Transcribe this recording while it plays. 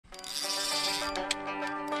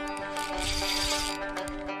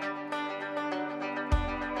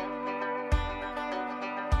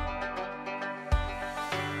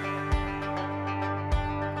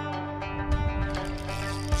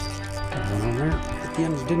there at the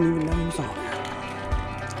end. I didn't even know he was on there.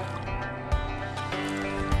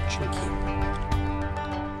 Chunky.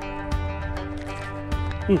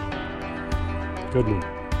 Good one.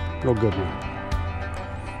 Real good one.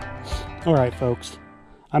 All right, folks.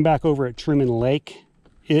 I'm back over at Truman Lake.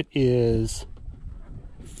 It is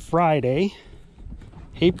Friday,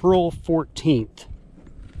 April 14th.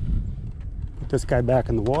 Put this guy back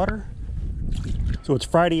in the water. So it's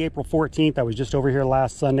Friday, April 14th. I was just over here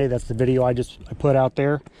last Sunday. That's the video I put out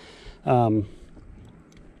there. I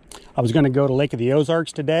was going to go to Lake of the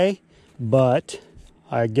Ozarks today, but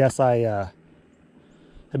I guess I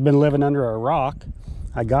had been living under a rock.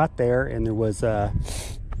 I got there and there was the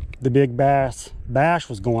big bash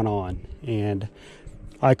was going on, and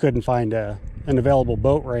I couldn't find an available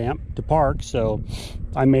boat ramp to park, so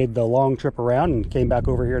I made the long trip around and came back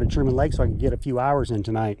over here to Truman Lake so I could get a few hours in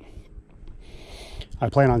tonight. I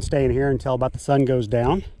plan on staying here until about the sun goes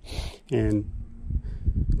down and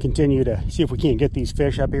continue to see if we can't get these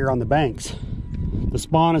fish up here on the banks. The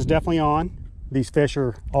spawn is definitely on. These fish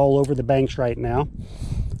are all over the banks right now.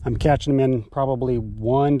 I'm catching them in probably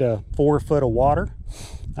 1 to 4 foot of water.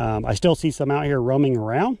 I still see some out here roaming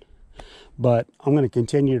around, but I'm going to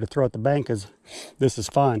continue to throw at the bank because this is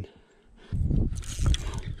fun.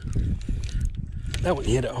 That one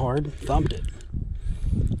hit it hard, thumped it.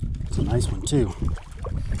 It's a nice one too.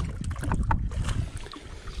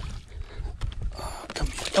 Oh, come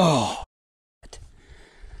here. Oh,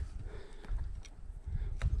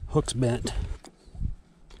 hook's bent.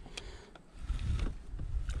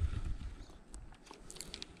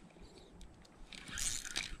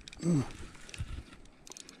 Here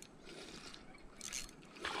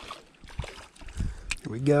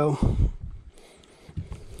we go.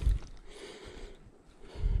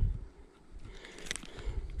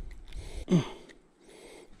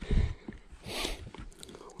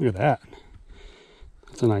 Look at that.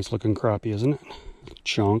 That's a nice looking crappie, isn't it?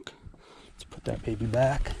 Chunk. Let's put that baby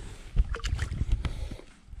back.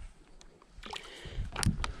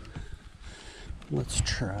 Let's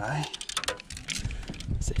try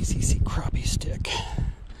this ACC crappie stick.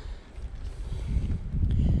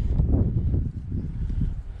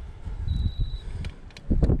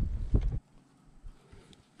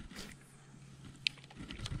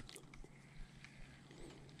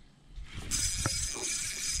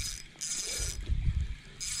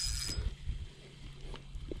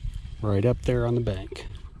 Right up there on the bank.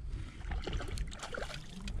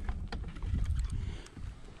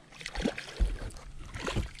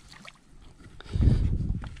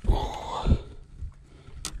 Oh,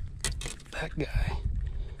 that guy. Here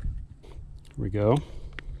we go.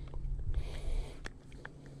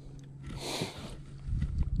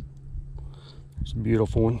 It's a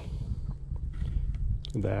beautiful one.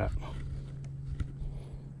 Look at that.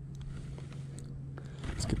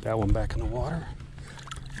 Let's get that one back in the water.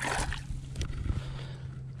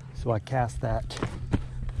 So I cast that,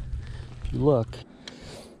 if you look,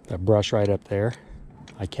 that brush right up there,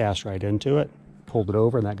 I cast right into it, pulled it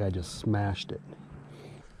over, and that guy just smashed it.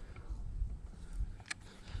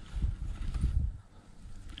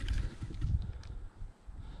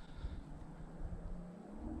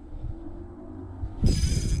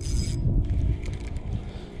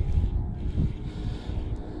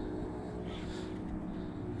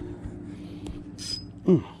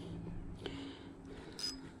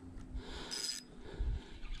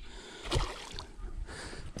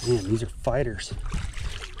 Man, these are fighters.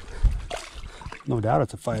 No doubt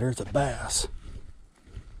it's a fighter, it's a bass.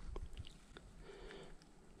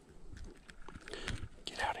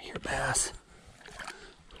 Get out of here, bass.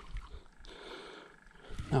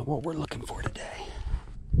 Not what we're looking for today.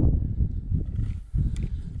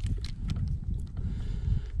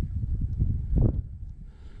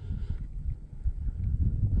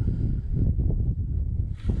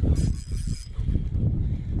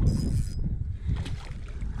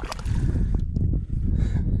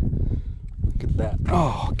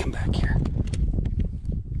 Oh, come back here.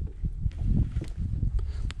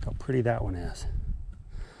 Look how pretty that one is.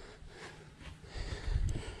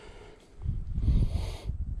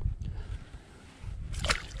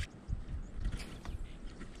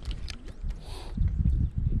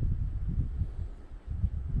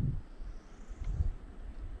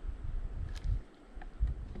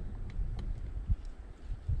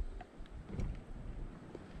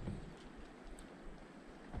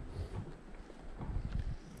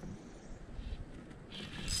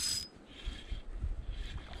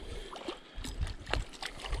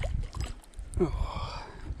 Oh.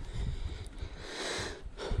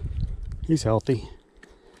 He's healthy.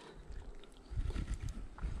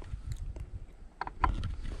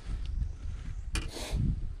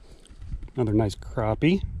 Another nice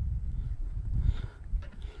crappie.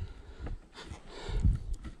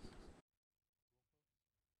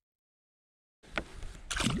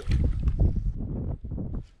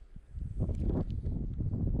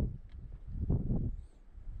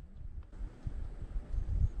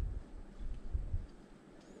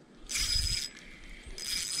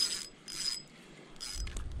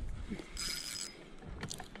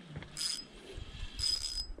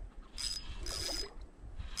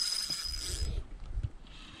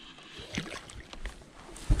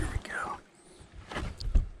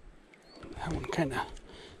 That one kind of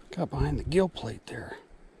got behind the gill plate there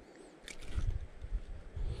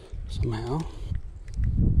somehow.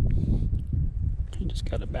 He just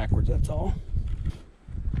got it backwards, that's all.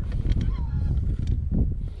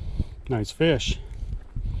 Nice fish.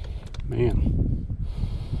 Man.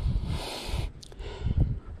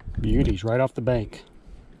 Beauties right off the bank.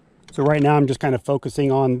 So right now I'm just kind of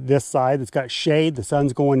focusing on this side that's got shade. The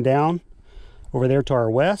sun's going down over there to our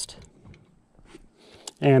west.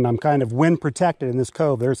 And I'm kind of wind protected in this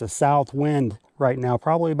cove. There's a south wind right now,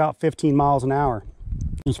 probably about 15 miles an hour.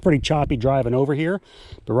 It's pretty choppy driving over here,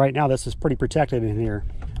 but right now this is pretty protected in here.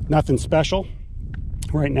 Nothing special.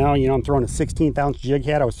 Right now, you know, I'm throwing a 16th ounce jig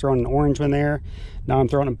head. I was throwing an orange one there. Now I'm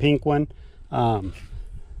throwing a pink one. Right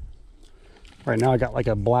now I got like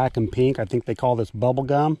a black and pink. I think they call this bubble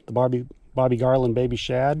gum, the Bobby Garland baby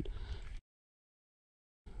shad.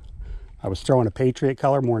 I was throwing a Patriot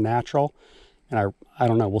color, more natural. And I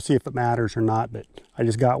don't know, we'll see if it matters or not, but I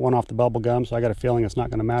just got one off the bubble gum, so I got a feeling it's not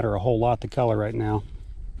going to matter a whole lot the color right now.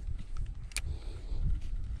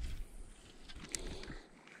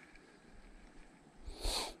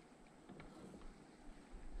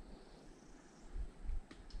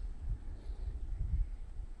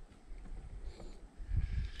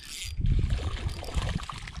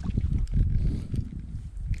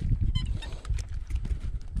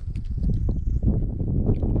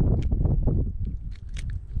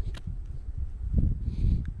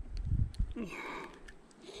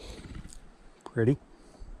 Pretty.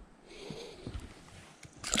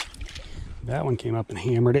 That one came up and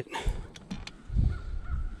hammered it.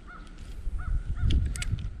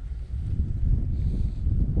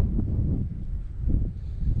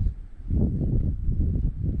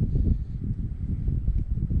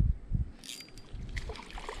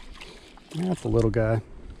 That's a little guy.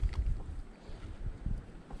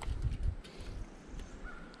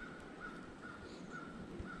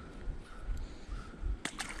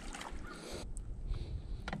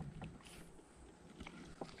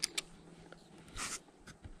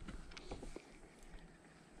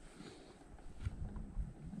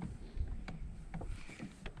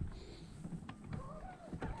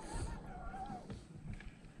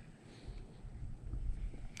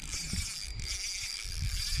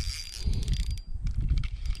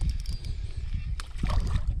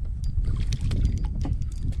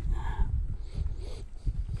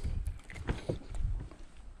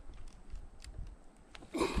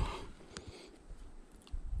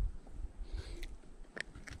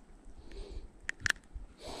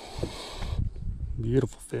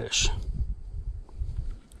 Beautiful fish.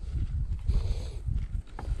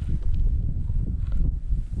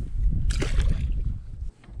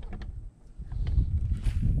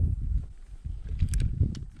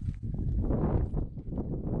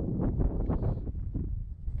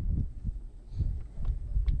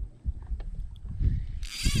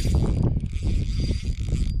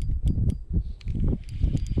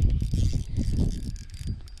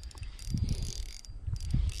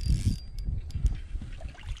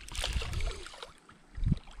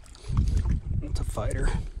 Fighter.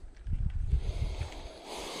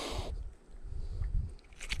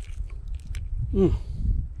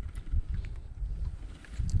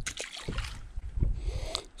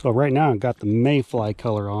 So right now I've got the mayfly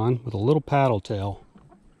color on with a little paddle tail.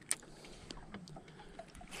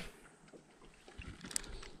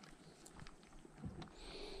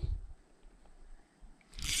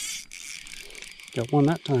 Got one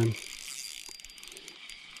that time.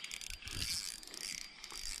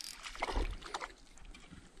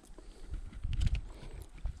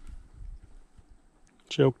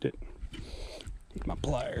 Choked it. Need my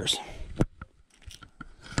pliers.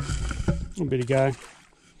 Little bitty guy.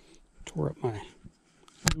 Tore up my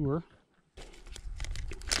lure.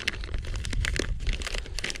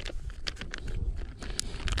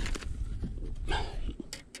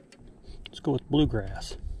 Let's go with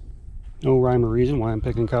bluegrass. No rhyme or reason why I'm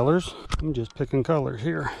picking colors. I'm just picking colors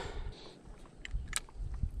here.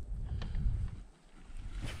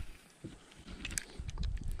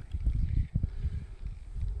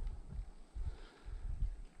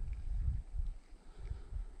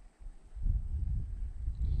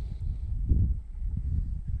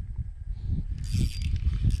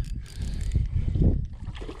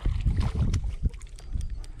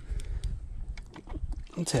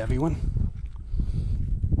 It's a heavy one.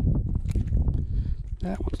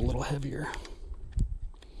 That one's a little heavier.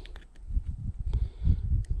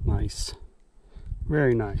 Nice.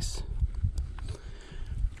 Very nice.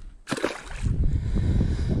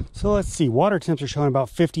 So let's see. Water temps are showing about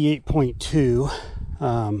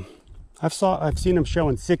 58.2. I've seen them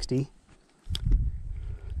showing 60.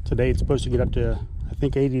 Today it's supposed to get up to, I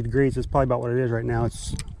think, 80 degrees. It's probably about what it is right now.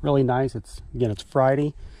 It's really nice. It's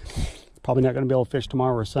Friday. Probably not going to be able to fish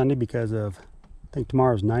tomorrow or Sunday because of, I think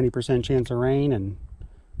tomorrow's 90% chance of rain and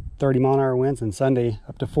 30 mile an hour winds, and Sunday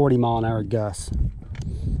up to 40 mile an hour gusts.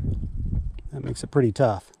 That makes it pretty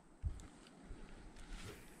tough.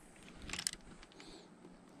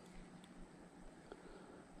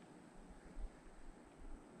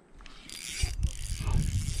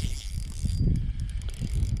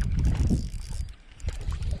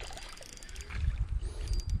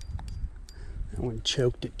 That one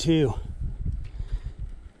choked it too.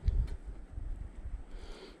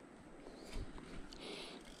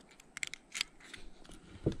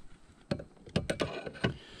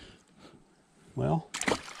 Well,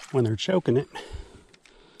 when they're choking it,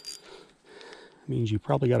 means you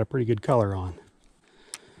probably got a pretty good color on.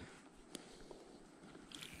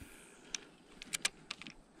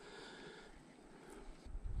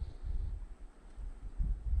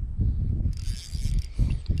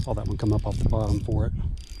 Saw that one come up off the bottom for it.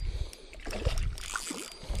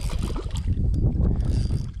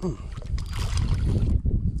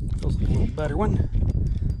 Feels like a little better one.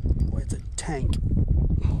 Boy, it's a tank.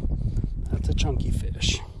 That's a chunky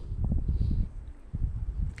fish.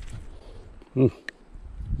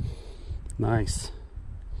 Nice.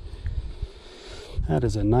 That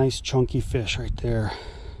is a nice chunky fish right there.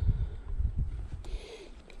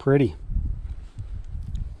 Pretty.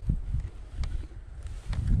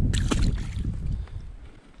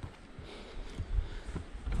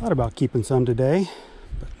 Thought about keeping some today,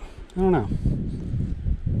 but I don't know.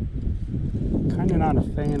 Kind of not a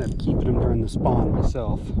fan of keeping them during the spawn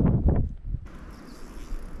myself.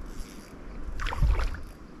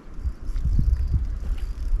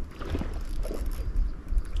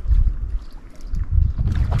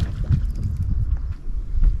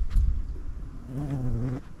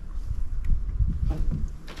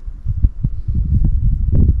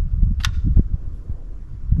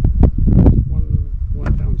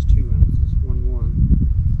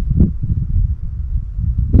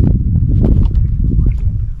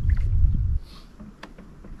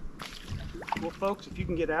 Folks, if you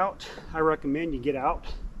can get out, I recommend you get out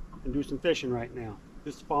and do some fishing right now.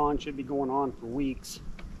 This spawn should be going on for weeks.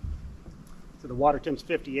 So the water temp's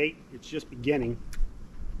 58, it's just beginning.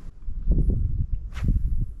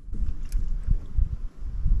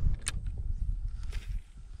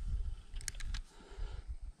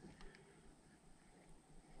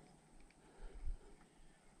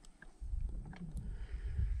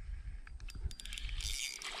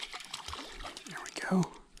 There we go.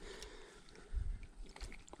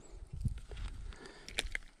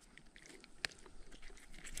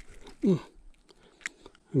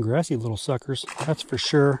 Aggressive little suckers, that's for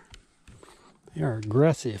sure. They are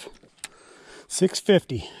aggressive.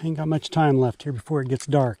 6:50. Ain't got much time left here before it gets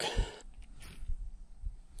dark.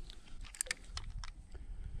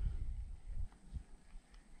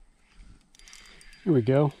 Here we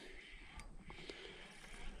go.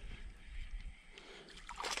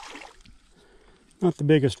 Not the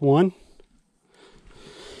biggest one.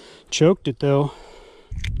 Choked it though.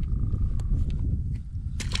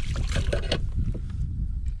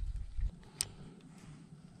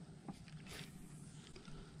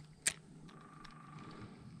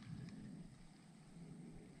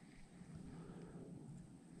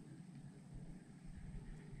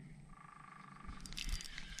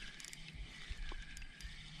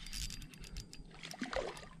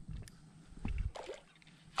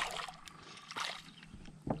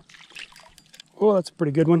 Oh, that's a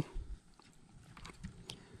pretty good one.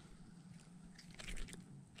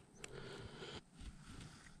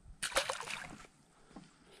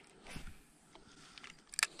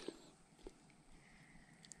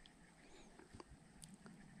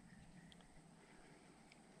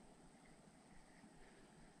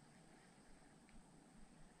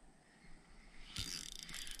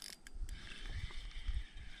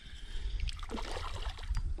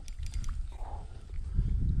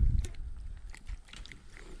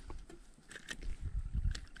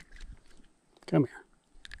 Come here.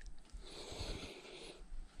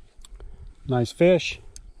 Nice fish.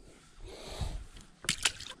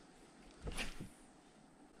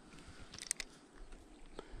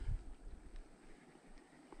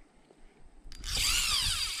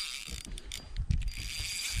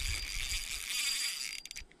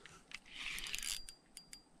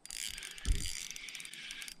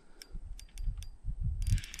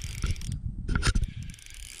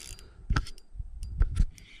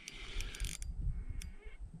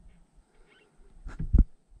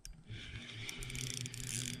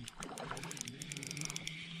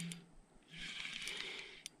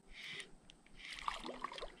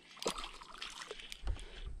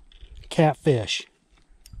 Catfish.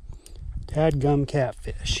 Dadgum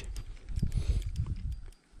catfish.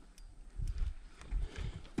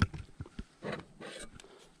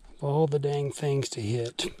 All the dang things to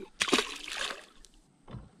hit.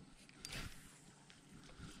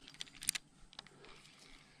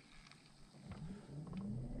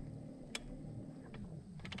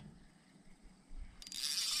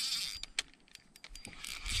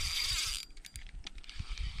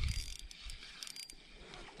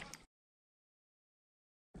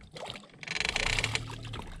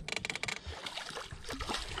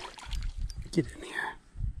 Get in here.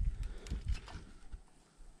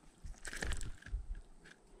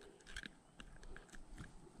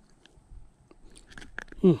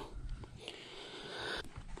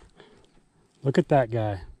 Look at that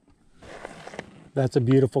guy. That's a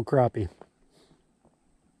beautiful crappie.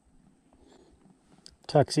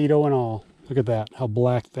 Tuxedo and all. Look at that, how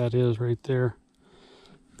black that is right there.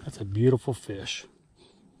 That's a beautiful fish.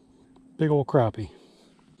 Big old crappie.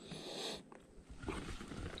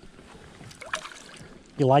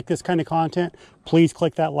 If you like this kind of content, please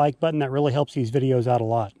click that like button. That really helps these videos out a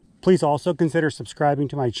lot. Please also consider subscribing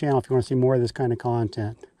to my channel if you want to see more of this kind of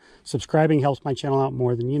content. Subscribing helps my channel out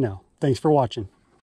more than you know. Thanks for watching.